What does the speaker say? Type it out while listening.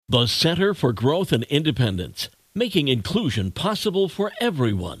The Center for Growth and Independence, making inclusion possible for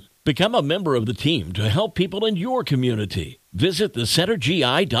everyone. Become a member of the team to help people in your community. Visit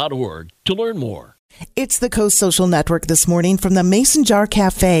thecentergi.org to learn more. It's the Coast Social Network this morning from the Mason Jar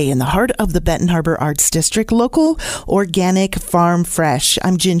Cafe in the heart of the Benton Harbor Arts District. Local, organic, farm fresh.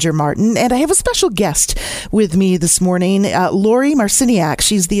 I'm Ginger Martin, and I have a special guest with me this morning, Lori Marciniak.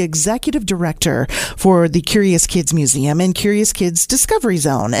 She's the executive director for the Curious Kids Museum and Curious Kids Discovery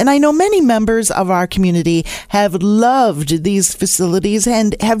Zone. And I know many members of our community have loved these facilities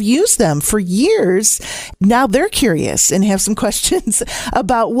and have used them for years. Now they're curious and have some questions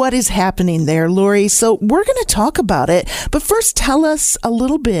about what is happening there. Lori, so we're going to talk about it. But first, tell us a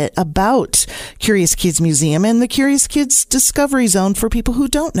little bit about Curious Kids Museum and the Curious Kids Discovery Zone for people who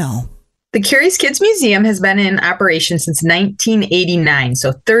don't know. The Curious Kids Museum has been in operation since 1989,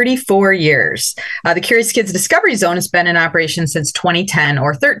 so 34 years. The Curious Kids Discovery Zone has been in operation since 2010,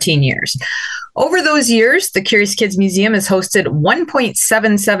 or 13 years. Over those years, the Curious Kids Museum has hosted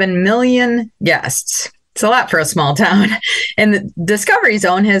 1.77 million guests. It's a lot for a small town. And the Discovery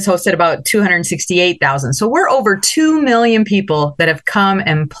Zone has hosted about 268,000. So we're over 2 million people that have come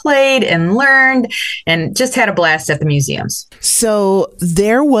and played and learned and just had a blast at the museums. So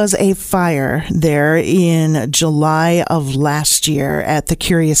there was a fire there in July of last year at the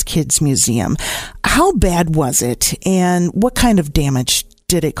Curious Kids Museum. How bad was it, and what kind of damage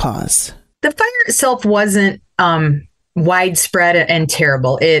did it cause? The fire itself wasn't widespread and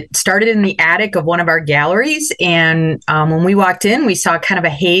terrible. It started in the attic of one of our galleries. And when we walked in, we saw kind of a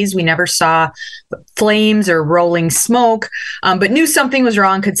haze. We never saw flames or rolling smoke, but knew something was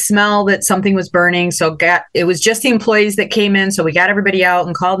wrong, could smell that something was burning. So it was just the employees that came in. So we got everybody out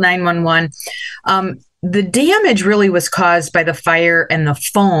and called 911. The damage really was caused by the fire and the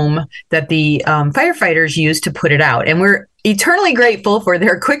foam that the firefighters used to put it out. And we're eternally grateful for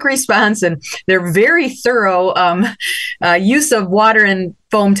their quick response and their very thorough use of water and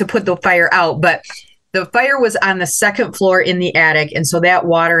foam to put the fire out. But the fire was on the second floor in the attic. And so that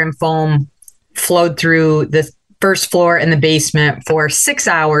water and foam flowed through the first floor and the basement for 6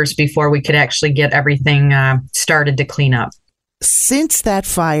 hours before we could actually get everything started to clean up. Since that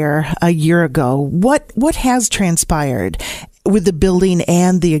fire a year ago, what has transpired with the building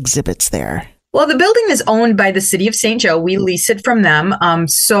and the exhibits there? Well, the building is owned by the City of St. Joe. We lease it from them.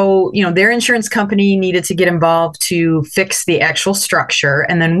 So, their insurance company needed to get involved to fix the actual structure.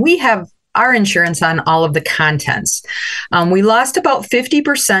 And then we have our insurance on all of the contents. We lost about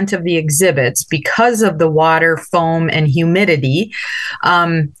 50% of the exhibits because of the water, foam, and humidity.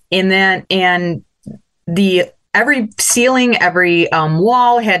 Every ceiling, every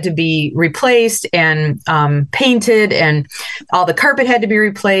wall had to be replaced and painted, and all the carpet had to be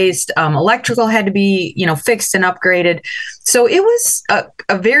replaced. Electrical had to be, fixed and upgraded. So it was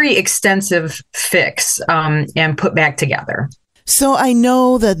a very extensive fix and put back together. So I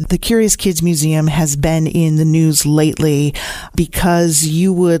know that the Curious Kids Museum has been in the news lately because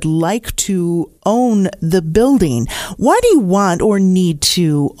you would like to own the building. Why do you want or need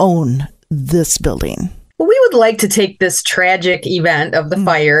to own this building? Well, we would like to take this tragic event of the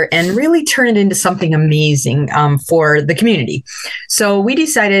fire and really turn it into something amazing for the community. So we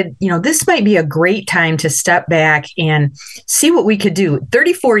decided, this might be a great time to step back and see what we could do.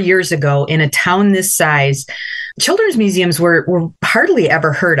 34 years ago, in a town this size, children's museums were hardly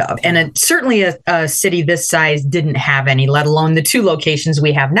ever heard of. And certainly a city this size didn't have any, let alone the 2 locations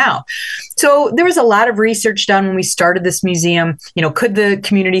we have now. So there was a lot of research done when we started this museum. Could the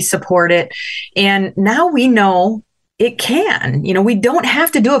community support it? And now we know it can. We don't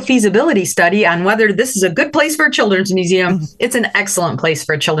have to do a feasibility study on whether this is a good place for a children's museum. It's an excellent place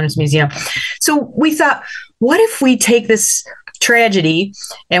for a children's museum. So we thought, what if we take this tragedy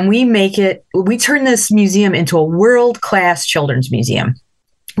and we turn this museum into a world-class children's museum?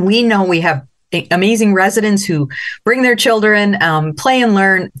 We know we have amazing residents who bring their children, play and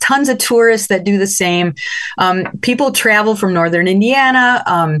learn, tons of tourists that do the same. People travel from northern Indiana,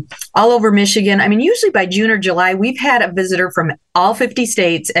 all over Michigan. Usually by June or July, we've had a visitor from all 50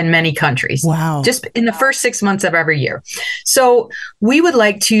 states and many countries. Wow. Just in the first 6 months of every year. So we would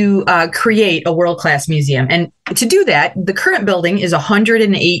like to create a world-class museum. And to do that, the current building is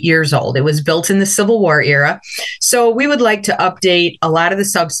 108 years old. It was built in the Civil War era. So we would like to update a lot of the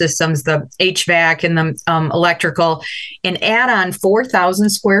subsystems, the HVAC and the electrical, and add on 4,000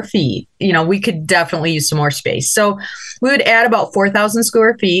 square feet. We could definitely use some more space. So we would add about 4,000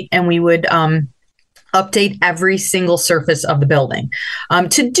 square feet, and we would update every single surface of the building.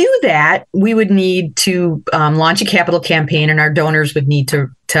 To do that, we would need to launch a capital campaign, and our donors would need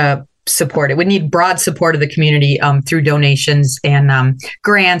to support. It would need broad support of the community through donations and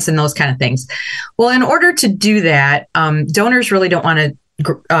grants and those kind of things. Well, in order to do that, donors really don't want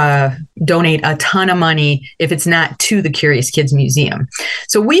to donate a ton of money if it's not to the Curious Kids Museum.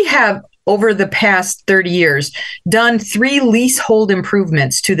 So we have, over the past 30 years, done 3 leasehold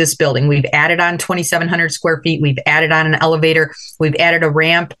improvements to this building. We've added on 2,700 square feet. We've added on an elevator. We've added a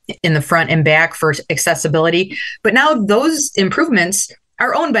ramp in the front and back for accessibility. But now those improvements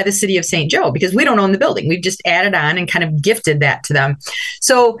are owned by the city of St. Joe because we don't own the building. We've just added on and kind of gifted that to them.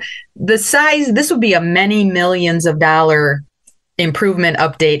 So the size, this would be a many millions of dollar improvement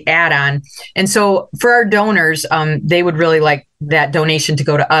update add-on. And so for our donors, they would really like that donation to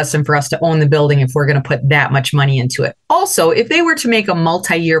go to us and for us to own the building if we're going to put that much money into it. Also, if they were to make a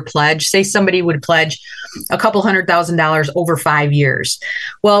multi-year pledge, say somebody would pledge a couple $100,000 over 5 years.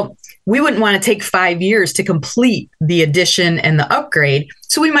 Well, we wouldn't want to take 5 years to complete the addition and the upgrade.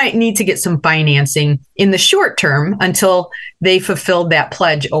 So we might need to get some financing in the short term until they fulfilled that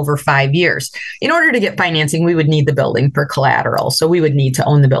pledge over 5 years. In order to get financing, we would need the building for collateral. So we would need to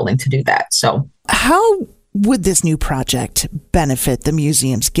own the building to do that. So how would this new project benefit the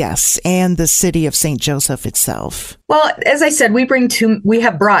museum's guests and the city of St. Joseph itself? Well, as I said, we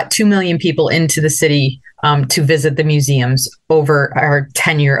have brought 2 million people into the city to visit the museums over our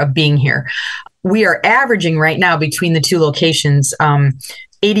tenure of being here. We are averaging right now between the 2 locations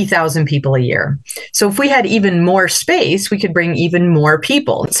 80,000 people a year. So if we had even more space, we could bring even more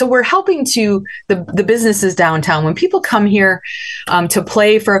people. So we're helping to the businesses downtown. When people come here to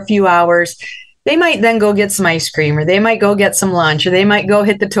play for a few hours, they might then go get some ice cream, or they might go get some lunch, or they might go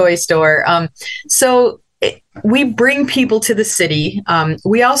hit the toy store. We bring people to the city.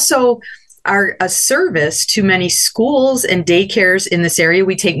 We also are a service to many schools and daycares in this area.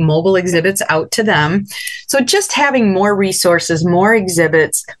 We take mobile exhibits out to them. So just having more resources, more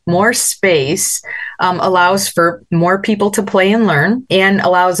exhibits, more space allows for more people to play and learn, and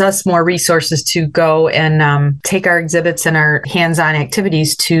allows us more resources to go and take our exhibits and our hands-on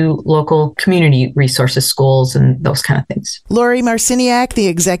activities to local community resources, schools, and those kind of things. Lori Marciniak, the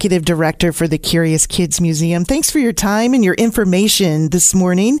Executive Director for the Curious Kids Museum. Thanks for your time and your information this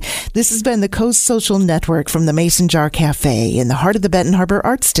morning. This has been the Coast Social Network from the Mason Jar Cafe in the heart of the Benton Harbor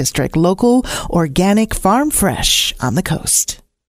Arts District. Local, organic, farm fresh on the coast.